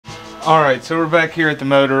Alright, so we're back here at the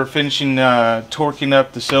motor finishing torquing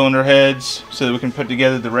up the cylinder heads so that we can put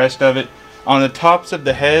together the rest of it. On the tops of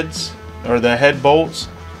the heads, or the head bolts,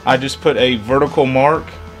 I just put a vertical mark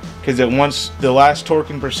because once the last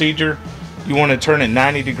torquing procedure, you want to turn it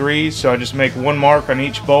 90 degrees, so I just make one mark on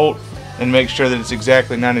each bolt and make sure that it's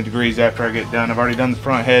exactly 90 degrees after I get done. I've already done the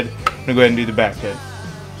front head. I'm going to go ahead and do the back head.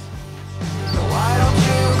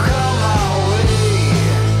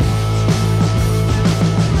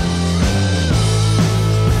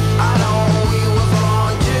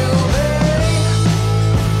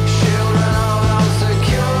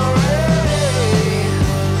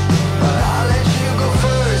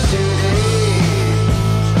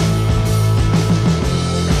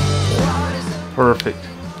 Perfect.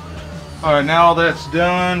 Alright, now all that's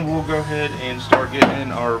done, we'll go ahead and start getting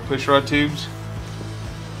in our push rod tubes.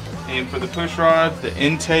 And for the push rod, the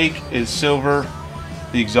intake is silver,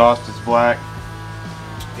 the exhaust is black.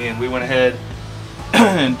 And we went ahead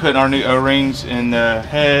and put our new O-rings in the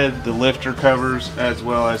head, the lifter covers, as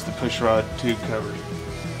well as the push rod tube covers.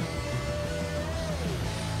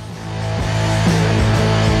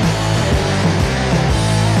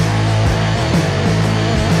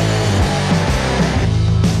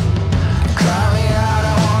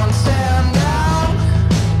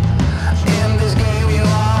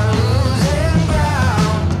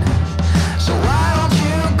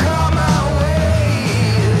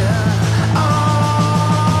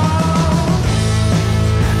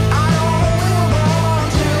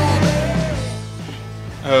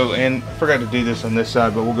 Oh, and I forgot to do this on this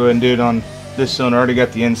side, but we'll go ahead and do it on this cylinder. I already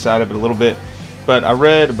got the inside of it a little bit, but I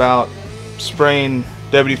read about spraying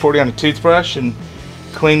WD-40 on a toothbrush and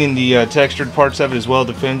cleaning the textured parts of it as well,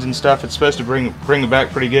 the fins and stuff. It's supposed to bring it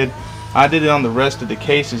back pretty good. I did it on the rest of the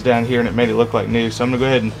cases down here and it made it look like new, so I'm gonna go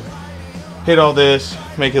ahead and hit all this,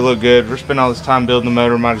 make it look good. We're spending all this time building the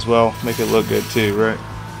motor, might as well make it look good too, right?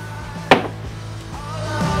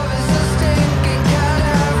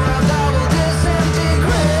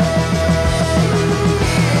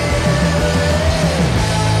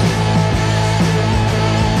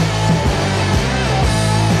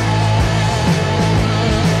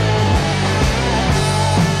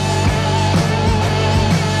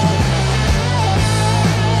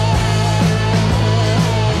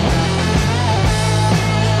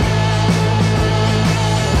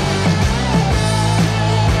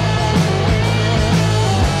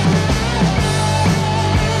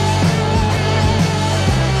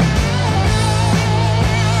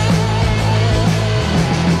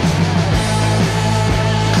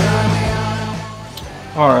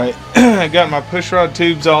 Alright, I got my push rod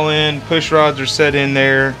tubes all in. Push rods are set in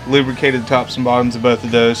there, lubricated the tops and bottoms of both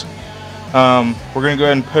of those. We're going to go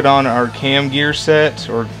ahead and put on our cam gear set,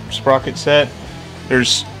 or sprocket set.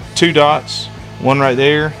 There's two dots, one right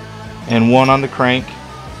there and one on the crank.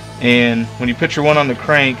 And when you put your one on the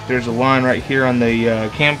crank, there's a line right here on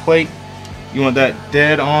the cam plate. You want that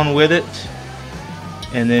dead on with it.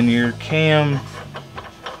 And then your cam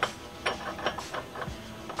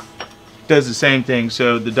does the same thing,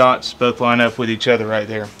 so the dots both line up with each other right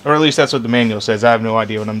there, or at least that's what the manual says. I have no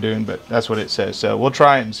idea what I'm doing, but that's what it says, so we'll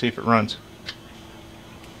try it and see if it runs.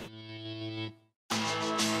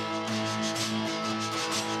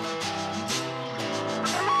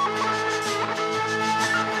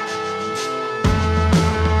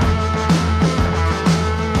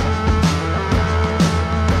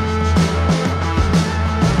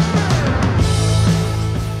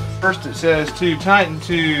 First it says to tighten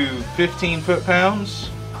to 15 foot-pounds,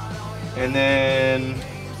 and then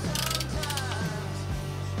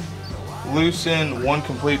loosen 1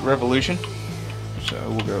 complete revolution. So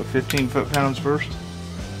we'll go 15 foot-pounds first.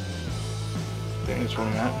 I think that's what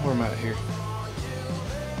I'm at. Where am I at here?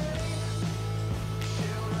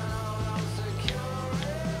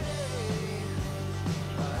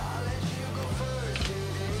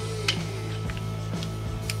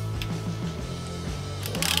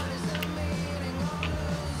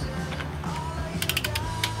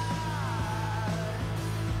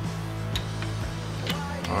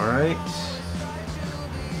 Alright.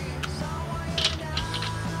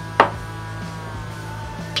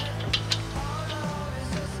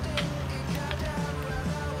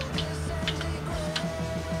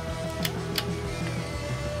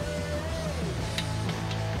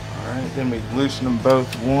 Alright, then we loosen them both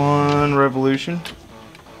 1 revolution.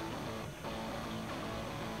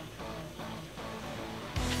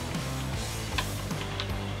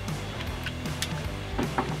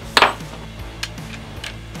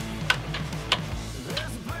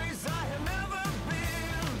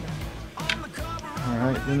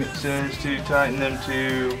 Alright, then it says to tighten them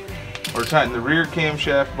to or tighten the rear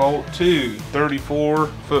camshaft bolt to 34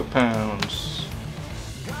 foot-pounds.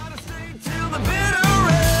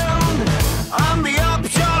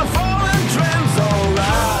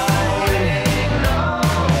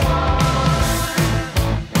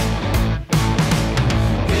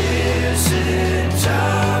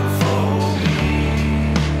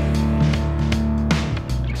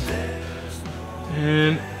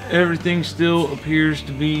 And everything still appears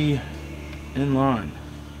to be in line.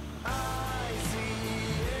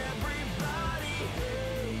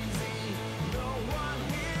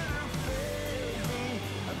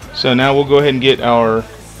 So now we'll go ahead and get our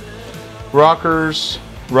rockers,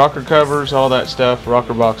 rocker covers, all that stuff,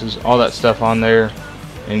 rocker boxes, all that stuff on there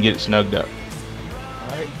and get it snugged up.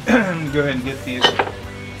 Alright, go ahead and get these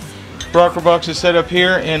rocker boxes set up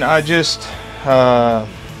here, and I just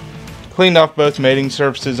cleaned off both mating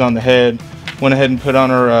surfaces on the head, went ahead and put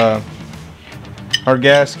on our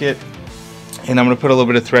gasket, and I'm going to put a little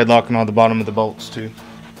bit of thread locking on the bottom of the bolts too.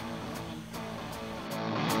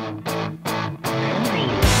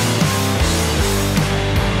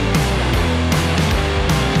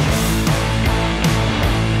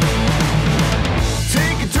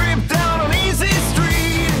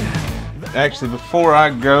 Actually, before I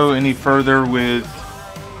go any further with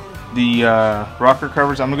the rocker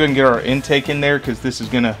covers, I'm going to get our intake in there, because this is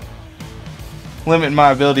going to limit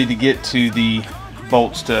my ability to get to the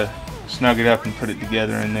bolts to snug it up and put it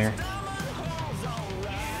together in there.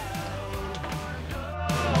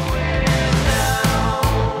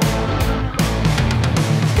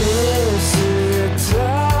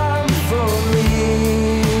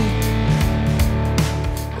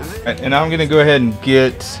 And I'm going to go ahead and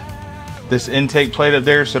get this intake plate up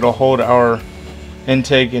there so it'll hold our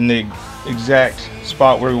intake in the exact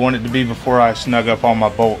spot where we want it to be before I snug up all my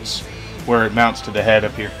bolts where it mounts to the head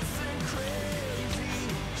up here.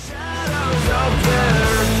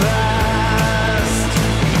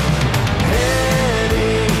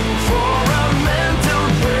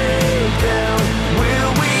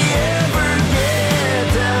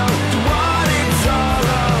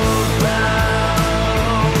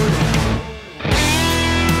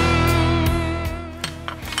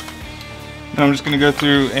 I'm just going to go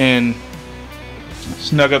through and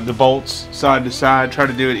snug up the bolts side to side, try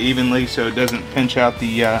to do it evenly so it doesn't pinch out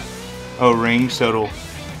the O-ring, so it'll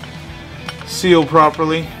seal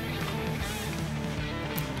properly.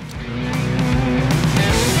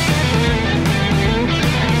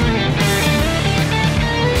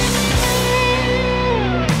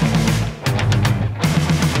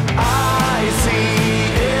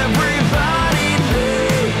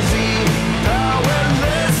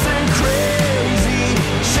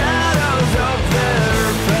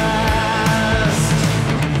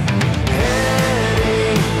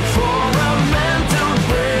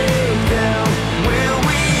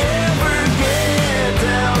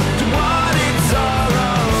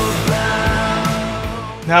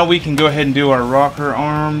 Now we can go ahead and do our rocker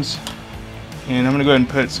arms, and I'm going to go ahead and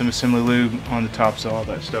put some assembly lube on the tops of all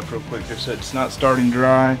that stuff real quick just so it's not starting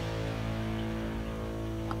dry.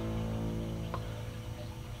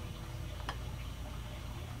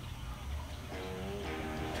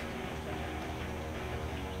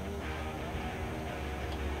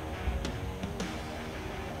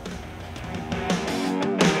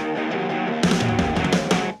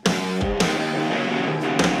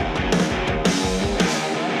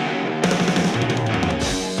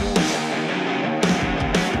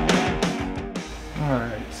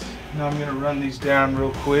 Now I'm going to run these down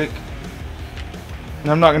real quick. And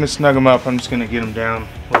I'm not going to snug them up, I'm just going to get them down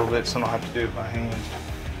a little bit so I don't have to do it by hand.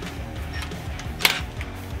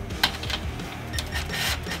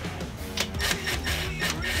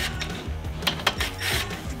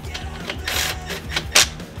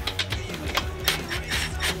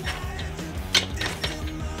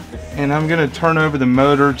 And I'm going to turn over the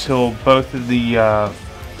motor till both of the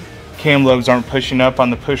cam lobes aren't pushing up on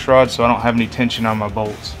the push rod, so I don't have any tension on my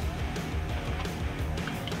bolts.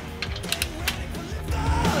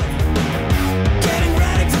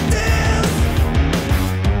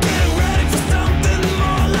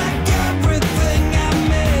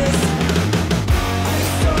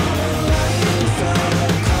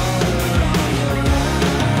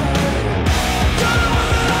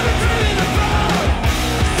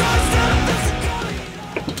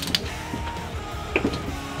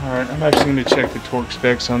 I'm actually going to check the torque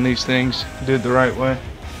specs on these things, do it the right way.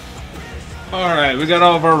 Alright, we got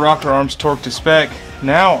all of our rocker arms torqued to spec.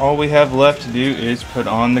 Now all we have left to do is put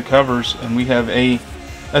on the covers, and we have a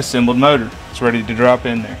assembled motor. It's ready to drop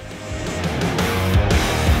in there.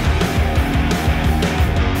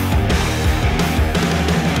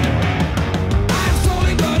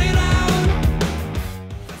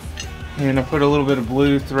 And I put a little bit of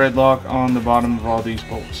blue thread lock on the bottom of all these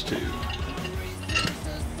bolts too.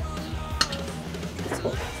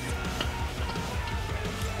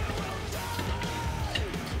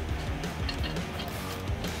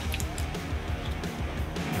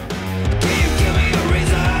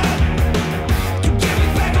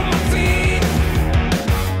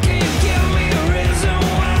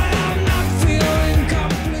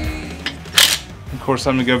 Of course,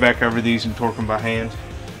 I'm going to go back over these and torque them by hand.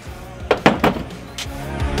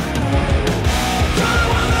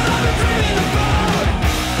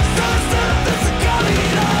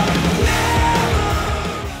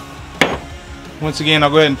 Once again, I'll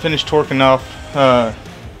go ahead and finish torquing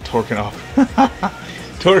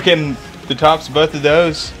the tops of both of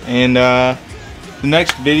those, and the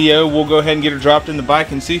next video we'll go ahead and get her dropped in the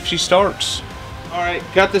bike and see if she starts. Alright,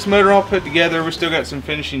 got this motor all put together. We still got some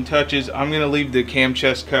finishing touches. I'm going to leave the cam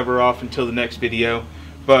chest cover off until the next video,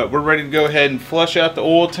 but we're ready to go ahead and flush out the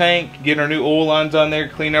oil tank, get our new oil lines on there,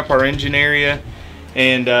 clean up our engine area,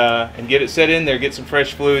 and get it set in there, get some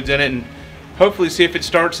fresh fluids in it, and hopefully see if it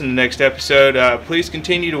starts in the next episode. Please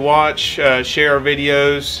continue to watch, share our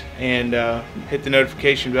videos, and hit the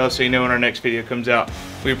notification bell so you know when our next video comes out.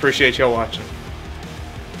 We appreciate y'all watching.